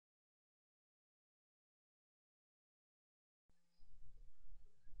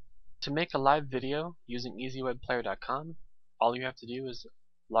To make a live video using EZWebPlayer.com, all you have to do is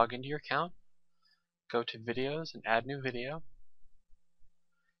log into your account, go to Videos and Add New Video,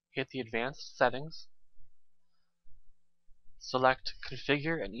 hit the Advanced Settings, select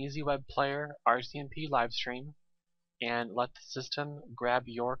Configure an EZWebPlayer RTMP livestream, and let the system grab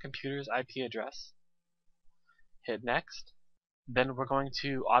your computer's IP address. Hit Next. Then we're going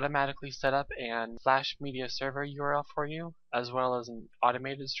to automatically set up an Flash Media Server URL for you, as well as an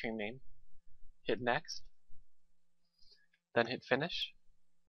automated stream name. Hit Next. Then hit Finish.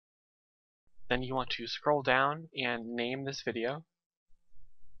 Then you want to scroll down and name this video.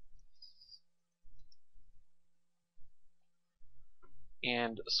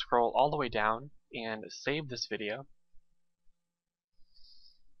 And scroll all the way down and save this video.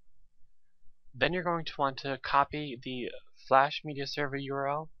 Then you're going to want to copy the Flash Media Server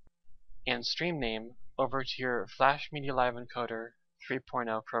URL and stream name over to your Flash Media Live Encoder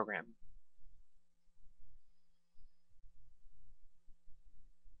 3.0 program.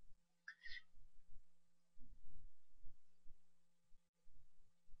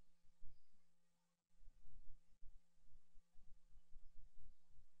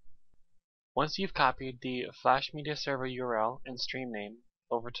 Once you've copied the Flash Media Server URL and stream name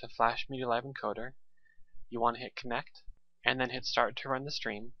over to Flash Media Live Encoder, you want to hit Connect and then hit Start to run the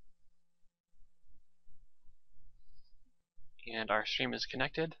stream. And our stream is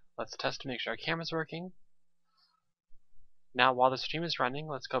connected. Let's test to make sure our camera's working. Now while the stream is running,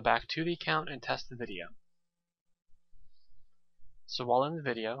 let's go back to the account and test the video. So while in the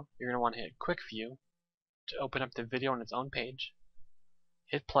video, you're going to want to hit Quick View to open up the video on its own page.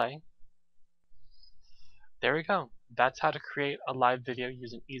 Hit play. There we go. That's how to create a live video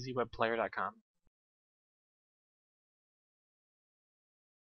using EZWebPlayer.com.